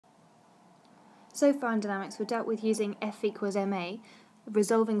So far in dynamics, we've dealt with using F equals ma,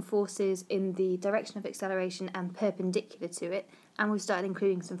 resolving forces in the direction of acceleration and perpendicular to it, and we've started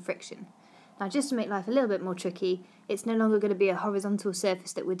including some friction. Now, just to make life a little bit more tricky, it's no longer going to be a horizontal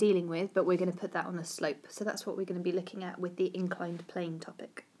surface that we're dealing with, but we're going to put that on a slope. So that's what we're going to be looking at with the inclined plane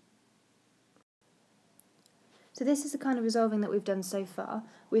topic. So this is the kind of resolving that we've done so far.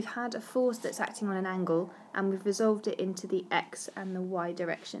 We've had a force that's acting on an angle, and we've resolved it into the x and the y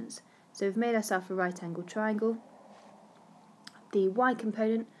directions. So we've made ourselves a right angled triangle. The y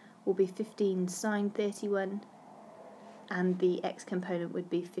component will be 15 sine 31, and the x component would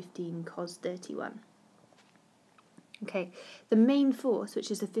be 15 cos 31. Okay, the main force,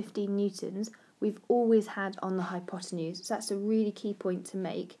 which is the 15 newtons, we've always had on the hypotenuse. So that's a really key point to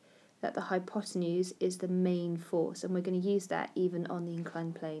make, that the hypotenuse is the main force, and we're going to use that even on the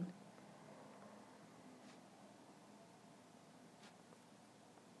inclined plane.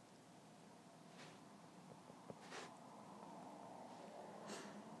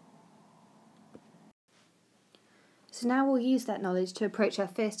 So now we'll use that knowledge to approach our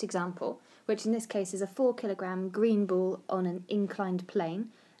first example, which in this case is a 4 kilogram green ball on an inclined plane,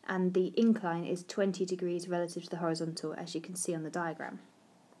 and the incline is 20 degrees relative to the horizontal, as you can see on the diagram.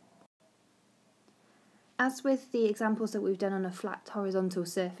 As with the examples that we've done on a flat horizontal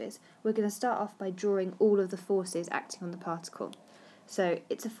surface, we're going to start off by drawing all of the forces acting on the particle. So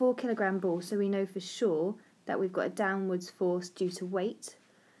it's a 4 kilogram ball, so we know for sure that we've got a downwards force due to weight.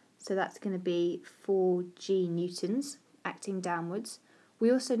 So that's going to be 4g newtons acting downwards.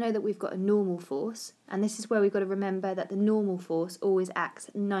 We also know that we've got a normal force, and this is where we've got to remember that the normal force always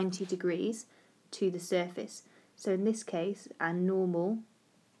acts 90 degrees to the surface. So in this case, our normal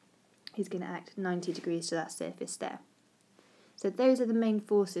is going to act 90 degrees to that surface there. So those are the main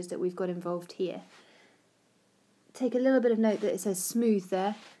forces that we've got involved here. Take a little bit of note that it says smooth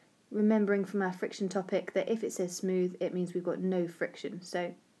there, remembering from our friction topic that if it says smooth, it means we've got no friction.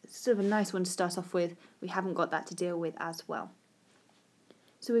 So it's sort of a nice one to start off with. We haven't got that to deal with as well.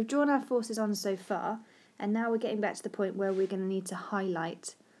 So we've drawn our forces on so far, and now we're getting back to the point where we're going to need to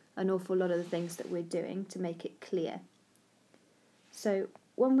highlight an awful lot of the things that we're doing to make it clear. So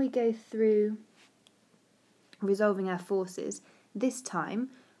when we go through resolving our forces, this time,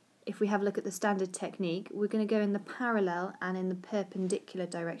 if we have a look at the standard technique, we're going to go in the parallel and in the perpendicular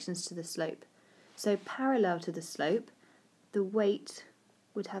directions to the slope. So parallel to the slope, the weight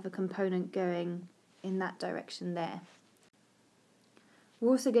would have a component going in that direction there.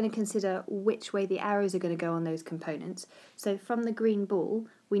 We're also going to consider which way the arrows are going to go on those components. So from the green ball,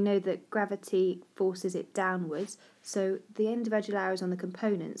 we know that gravity forces it downwards, so the individual arrows on the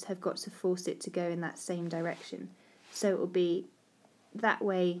components have got to force it to go in that same direction. So it will be that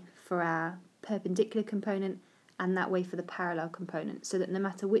way for our perpendicular component and that way for the parallel component, so that no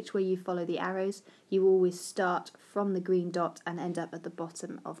matter which way you follow the arrows, you always start from the green dot and end up at the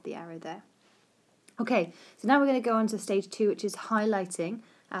bottom of the arrow there. Okay, so now we're going to go on to stage 2, which is highlighting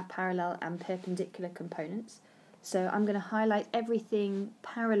our parallel and perpendicular components. So I'm going to highlight everything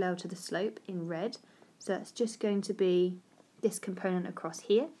parallel to the slope in red. So that's just going to be this component across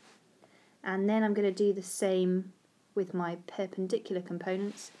here. And then I'm going to do the same with my perpendicular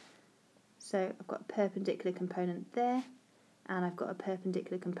components. So I've got a perpendicular component there, and I've got a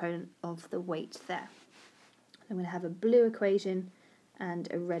perpendicular component of the weight there. I'm going to have a blue equation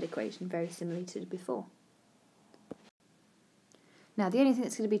and a red equation, very similar to before. Now, the only thing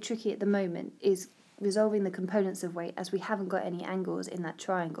that's going to be tricky at the moment is resolving the components of weight, as we haven't got any angles in that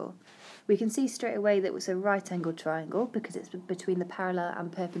triangle. We can see straight away that it's a right angled triangle because it's between the parallel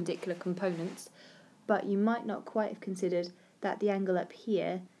and perpendicular components, but you might not quite have considered that the angle up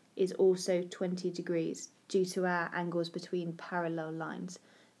here is also 20 degrees due to our angles between parallel lines.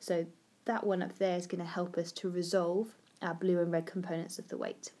 So that one up there is going to help us to resolve our blue and red components of the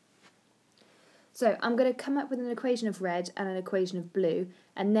weight. So I'm going to come up with an equation of red and an equation of blue,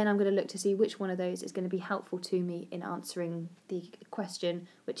 and then I'm going to look to see which one of those is going to be helpful to me in answering the question,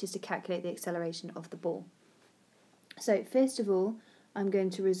 which is to calculate the acceleration of the ball. So first of all, I'm going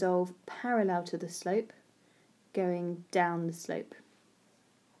to resolve parallel to the slope, going down the slope.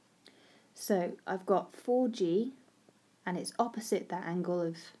 So I've got 4g, and it's opposite that angle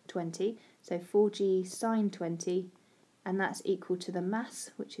of 20, so 4g sine 20, and that's equal to the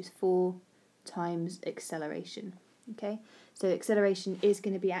mass, which is 4 times acceleration. Okay, so acceleration is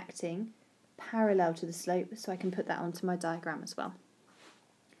going to be acting parallel to the slope, so I can put that onto my diagram as well.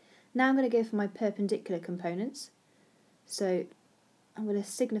 Now I'm going to go for my perpendicular components. So I'm going to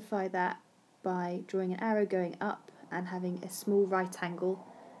signify that by drawing an arrow going up and having a small right angle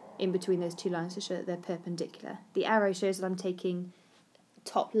in between those two lines to show that they're perpendicular. The arrow shows that I'm taking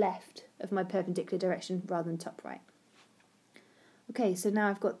top left of my perpendicular direction rather than top right. Okay, so now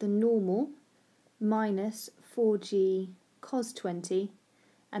I've got the normal minus 4g cos 20,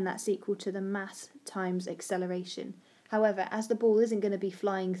 and that's equal to the mass times acceleration. However, as the ball isn't going to be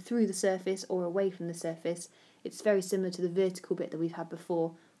flying through the surface or away from the surface, it's very similar to the vertical bit that we've had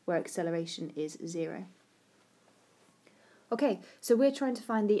before, where acceleration is 0. Okay, so we're trying to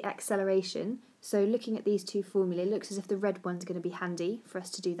find the acceleration. So looking at these two formulae, it looks as if the red one's going to be handy for us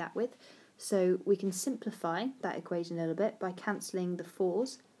to do that with. So we can simplify that equation a little bit by cancelling the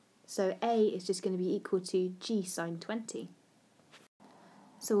 4's. So A is just going to be equal to g sine 20.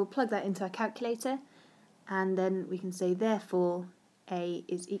 So we'll plug that into our calculator, and then we can say therefore A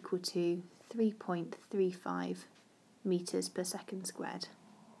is equal to 3.35 metres per second squared.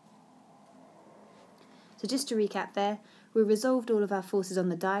 So just to recap there, we resolved all of our forces on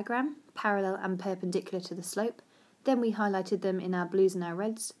the diagram, parallel and perpendicular to the slope. Then we highlighted them in our blues and our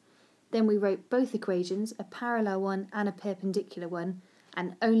reds. Then we wrote both equations, a parallel one and a perpendicular one,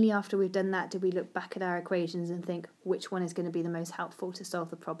 and only after we've done that did we look back at our equations and think which one is going to be the most helpful to solve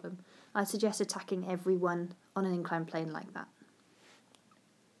the problem. I suggest attacking every one on an inclined plane like that.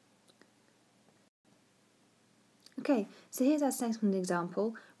 Okay, so here's our second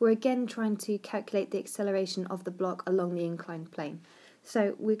example. We're again trying to calculate the acceleration of the block along the inclined plane.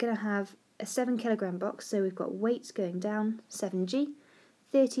 So we're going to have a 7 kilogram box, so we've got weight going down, 7g.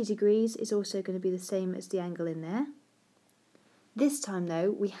 30 degrees is also going to be the same as the angle in there. This time though,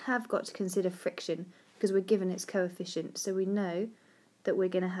 we have got to consider friction because we're given its coefficient, so we know that we're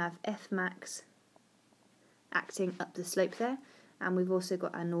going to have F max acting up the slope there, and we've also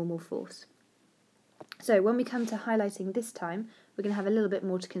got our normal force. So when we come to highlighting this time, we're going to have a little bit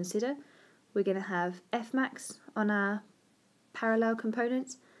more to consider. We're going to have F max on our parallel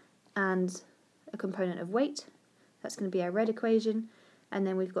components and a component of weight. That's going to be our red equation. And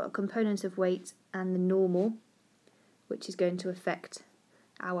then we've got a component of weight and the normal, which is going to affect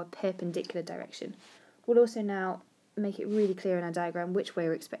our perpendicular direction. We'll also now make it really clear in our diagram which way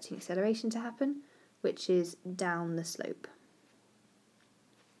we're expecting acceleration to happen, which is down the slope.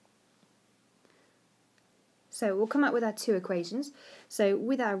 So we'll come up with our two equations. So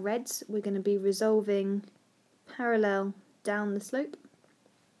with our reds, we're going to be resolving parallel down the slope.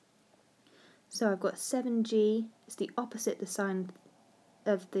 So I've got 7g, it's the opposite the sine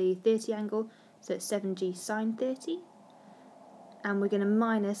of the 30 angle, so it's 7g sine 30. And we're going to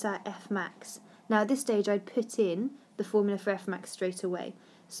minus our F max. Now at this stage I'd put in the formula for F max straight away.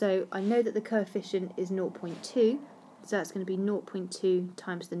 So I know that the coefficient is 0.2, so that's going to be 0.2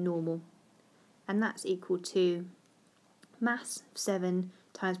 times the normal. And that's equal to mass of 7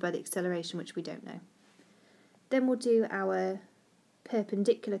 times by the acceleration, which we don't know. Then we'll do our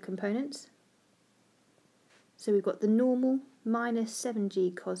perpendicular components. So we've got the normal minus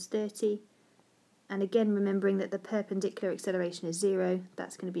 7g cos 30, and again remembering that the perpendicular acceleration is 0,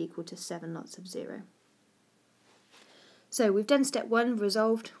 that's going to be equal to 7 lots of 0. So we've done step 1,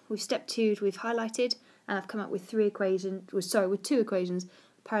 resolved, we've step 2, we've highlighted, and I've come up with two equations,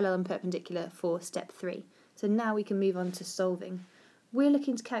 parallel and perpendicular for step 3. So now we can move on to solving. We're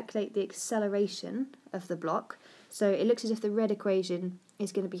looking to calculate the acceleration of the block, so it looks as if the red equation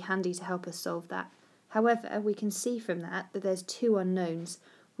is going to be handy to help us solve that. However, we can see from that there's two unknowns.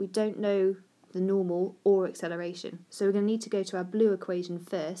 We don't know the normal or acceleration, so we're going to need to go to our blue equation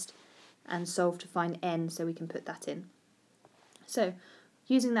first and solve to find n so we can put that in. So,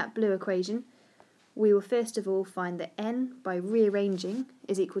 using that blue equation, we will first of all find that n, by rearranging,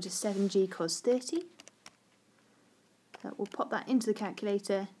 is equal to 7g cos 30. So we'll pop that into the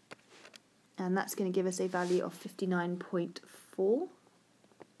calculator, and that's going to give us a value of 59.4.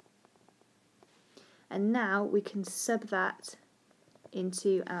 And now we can sub that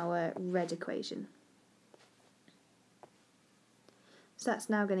into our red equation. So that's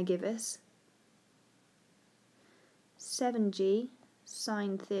now going to give us 7g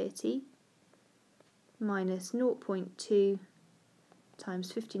sine 30 minus 0.2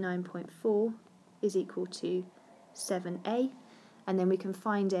 times 59.4 is equal to 7a, and then we can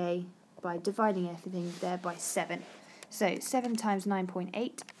find a by dividing everything there by 7. So 7 times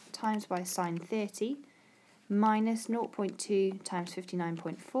 9.8 times by sine 30 minus 0.2 times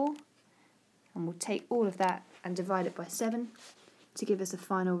 59.4, and we'll take all of that and divide it by 7 to give us a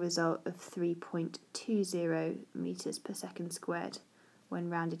final result of 3.20 metres per second squared when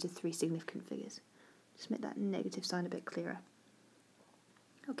rounded to three significant figures. Just make that negative sign a bit clearer.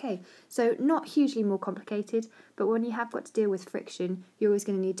 Okay, so not hugely more complicated, but when you have got to deal with friction, you're always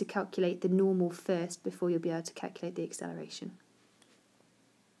going to need to calculate the normal first before you'll be able to calculate the acceleration.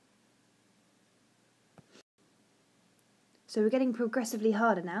 So we're getting progressively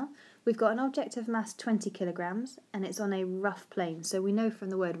harder now. We've got an object of mass 20 kilograms and it's on a rough plane. So we know from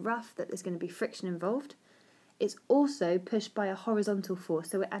the word rough that there's going to be friction involved. It's also pushed by a horizontal force,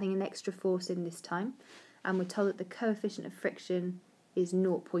 so we're adding an extra force in this time. And we're told that the coefficient of friction is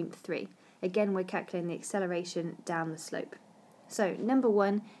 0 0.3. Again, we're calculating the acceleration down the slope. So number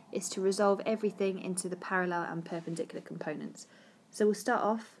 1 is to resolve everything into the parallel and perpendicular components. So we'll start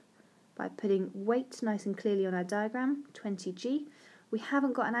off by putting weight nice and clearly on our diagram, 20g. We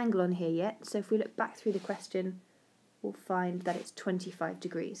haven't got an angle on here yet, so if we look back through the question, we'll find that it's 25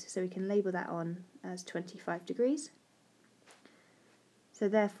 degrees. So we can label that on as 25 degrees. So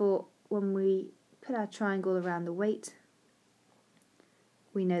therefore, when we put our triangle around the weight,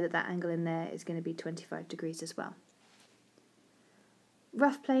 we know that that angle in there is going to be 25 degrees as well.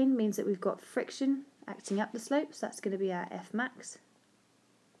 Rough plane means that we've got friction acting up the slope, so that's going to be our F max.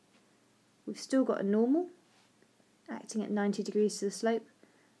 We've still got a normal acting at 90 degrees to the slope,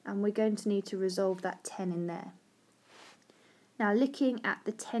 and we're going to need to resolve that 10 in there. Now looking at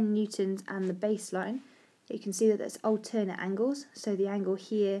the 10 newtons and the baseline, you can see that there's alternate angles, so the angle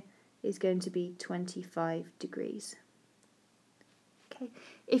here is going to be 25 degrees. Okay.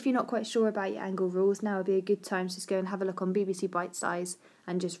 If you're not quite sure about your angle rules, now would be a good time to just go and have a look on BBC Bitesize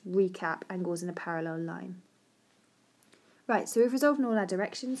and just recap angles in a parallel line. Right, so we've resolved in all our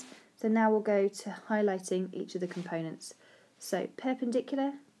directions, so now we'll go to highlighting each of the components. So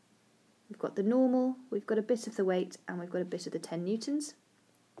perpendicular, we've got the normal, we've got a bit of the weight, and we've got a bit of the 10 newtons.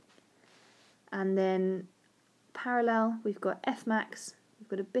 And then parallel, we've got F max, we've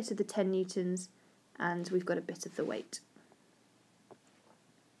got a bit of the 10 newtons, and we've got a bit of the weight.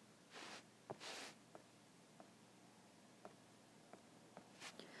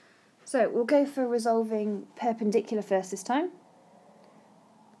 So we'll go for resolving perpendicular first this time.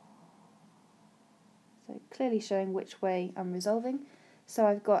 So clearly showing which way I'm resolving. So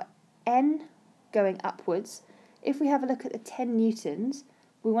I've got N going upwards. If we have a look at the 10 newtons,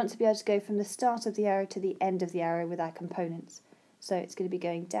 we want to be able to go from the start of the arrow to the end of the arrow with our components. So it's going to be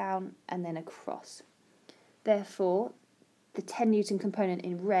going down and then across. Therefore, the 10 newton component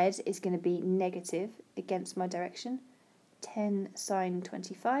in red is going to be negative against my direction, 10 sine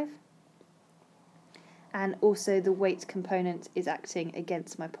 25. And also the weight component is acting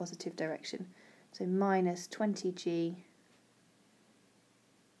against my positive direction. So minus 20g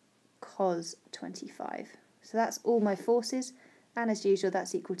cos 25. So that's all my forces, and as usual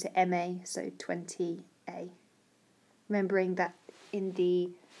that's equal to ma, so 20a. Remembering that in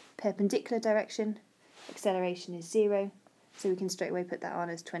the perpendicular direction, acceleration is 0, so we can straight away put that on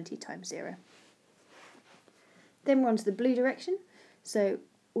as 20 times 0. Then we're on to the blue direction, so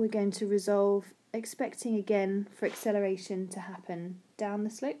we're going to resolve expecting again for acceleration to happen down the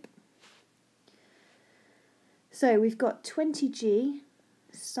slope. So we've got 20g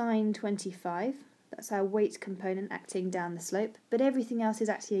sine 25, that's our weight component acting down the slope, but everything else is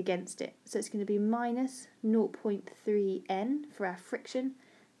actually against it. So it's going to be minus 0.3n for our friction,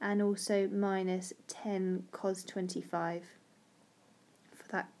 and also minus 10 cos 25 for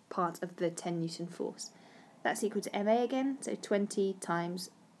that part of the 10 newton force. That's equal to ma again, so 20 times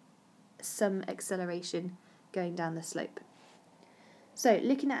some acceleration going down the slope. So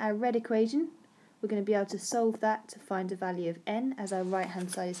looking at our red equation, we're going to be able to solve that to find a value of n, as our right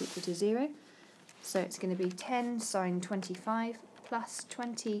hand side is equal to 0. So it's going to be 10 sine 25 plus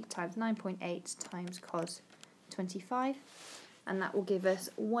 20 times 9.8 times cos 25, and that will give us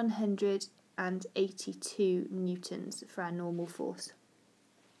 182 newtons for our normal force.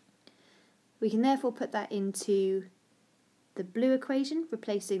 We can therefore put that into the blue equation,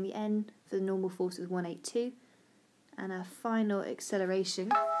 replacing the n for the normal force with 182, and our final acceleration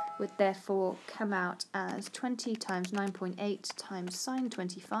would therefore come out as 20 times 9.8 times sine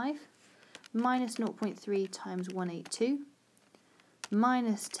 25 minus 0.3 times 182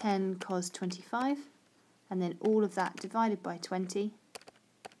 minus 10 cos 25, and then all of that divided by 20,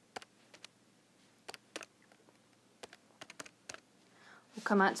 will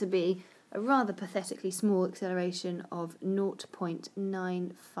come out to be a rather pathetically small acceleration of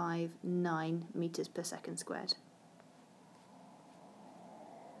 0.959 meters per second squared.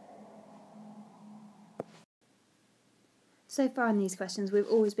 So far in these questions we've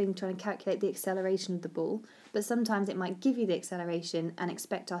always been trying to calculate the acceleration of the ball, but sometimes it might give you the acceleration and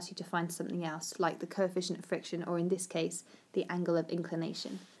ask you to find something else, like the coefficient of friction, or in this case, the angle of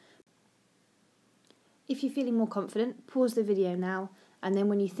inclination. If you're feeling more confident, pause the video now, and then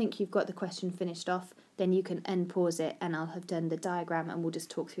when you think you've got the question finished off, then you can unpause it and I'll have done the diagram and we'll just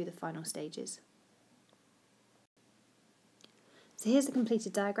talk through the final stages. So here's the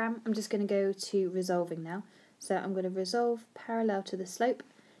completed diagram. I'm just going to go to resolving now. So I'm going to resolve parallel to the slope,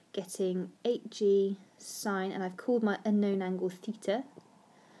 getting 8g sine, and I've called my unknown angle theta.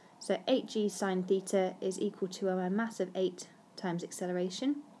 So 8g sine theta is equal to my mass of 8 times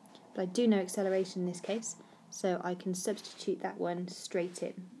acceleration. But I do know acceleration in this case, so I can substitute that one straight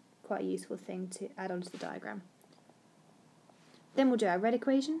in. Quite a useful thing to add onto the diagram. Then we'll do our red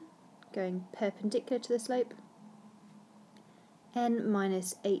equation, going perpendicular to the slope. N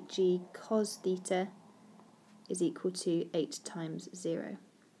minus 8g cos theta is equal to 8 times 0.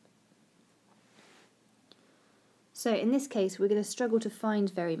 So in this case we're going to struggle to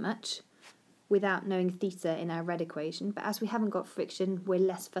find very much without knowing theta in our red equation, but as we haven't got friction we're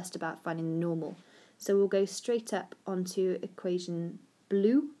less fussed about finding the normal. So we'll go straight up onto equation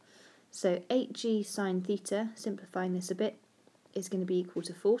blue. So 8g sine theta, simplifying this a bit, is going to be equal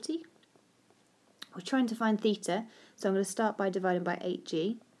to 40. We're trying to find theta, so I'm going to start by dividing by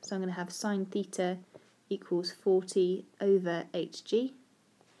 8g. So I'm going to have sine theta equals 40 over 8g.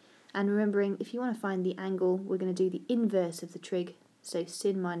 And remembering, if you want to find the angle, we're going to do the inverse of the trig, so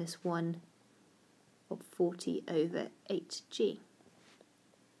sin minus 1 of 40 over 8g.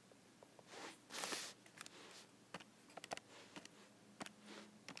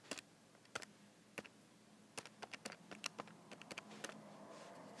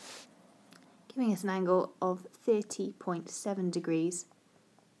 Giving us an angle of 30.7 degrees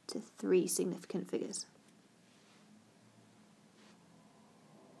to 3 significant figures.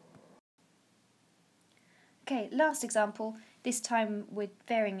 Okay, last example. This time we're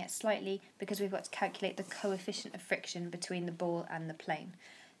varying it slightly because we've got to calculate the coefficient of friction between the ball and the plane.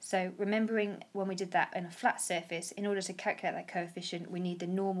 So remembering when we did that in a flat surface, in order to calculate that coefficient we need the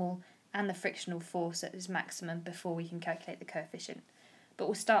normal and the frictional force at its maximum before we can calculate the coefficient. But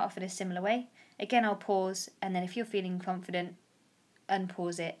we'll start off in a similar way. Again, I'll pause, and then if you're feeling confident,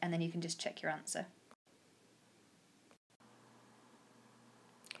 unpause it, and then you can just check your answer.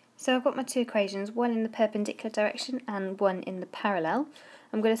 So I've got my two equations, one in the perpendicular direction and one in the parallel.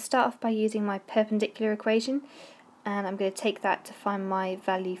 I'm going to start off by using my perpendicular equation, and I'm going to take that to find my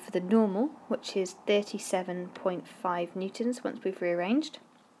value for the normal, which is 37.5 newtons once we've rearranged.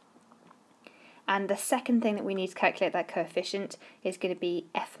 And the second thing that we need to calculate that coefficient is going to be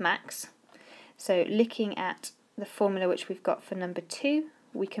F max. So looking at the formula which we've got for number 2,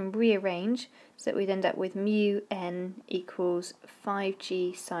 we can rearrange so that we'd end up with mu n equals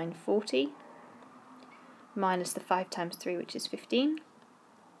 5g sine 40 minus the 5 times 3, which is 15.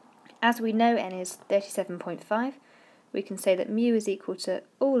 As we know n is 37.5, we can say that mu is equal to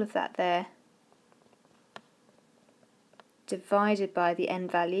all of that there divided by the n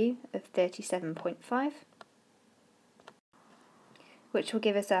value of 37.5, which will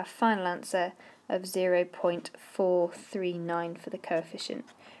give us our final answer of 0.439 for the coefficient.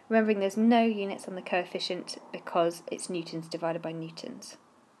 Remembering there's no units on the coefficient because it's newtons divided by newtons.